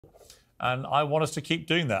And I want us to keep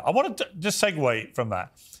doing that. I want to just segue from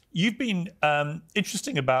that. You've been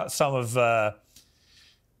interesting about some of, the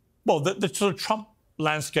sort of Trump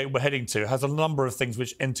landscape we're heading to has a number of things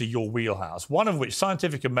which enter your wheelhouse. One of which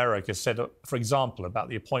Scientific America said, for example, about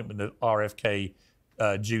the appointment of RFK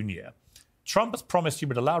Jr. Trump has promised he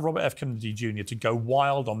would allow Robert F. Kennedy Jr. to go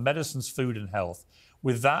wild on medicines, food, and health.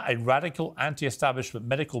 With that, a radical anti-establishment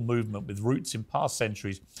medical movement with roots in past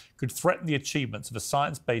centuries could threaten the achievements of a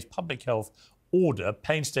science-based public health order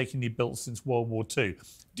painstakingly built since World War II.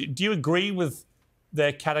 Do you agree with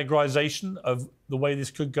their categorization of the way this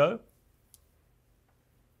could go?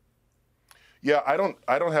 Yeah, I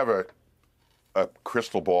don't have a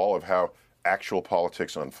crystal ball of how actual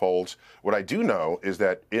politics unfolds. What I do know is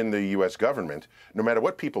that in the U.S. government, no matter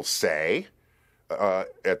what people say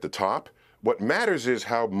at the top, what matters is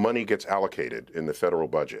how money gets allocated in the federal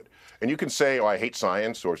budget. And you can say, oh, I hate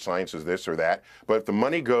science, or science is this or that, but if the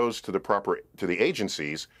money goes to the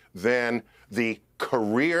agencies, then the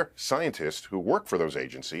career scientists who work for those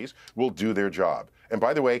agencies will do their job. And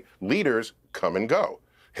by the way, leaders come and go.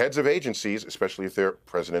 Heads of agencies, especially if they're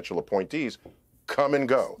presidential appointees, come and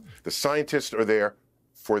go. The scientists are there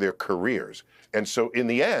for their careers. And so in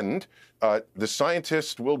the end, the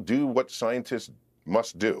scientists will do what scientists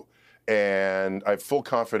must do. And I have full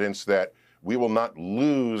confidence that we will not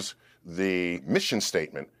lose the mission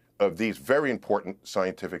statement of these very important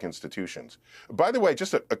scientific institutions. By the way,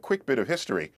 just a quick bit of history.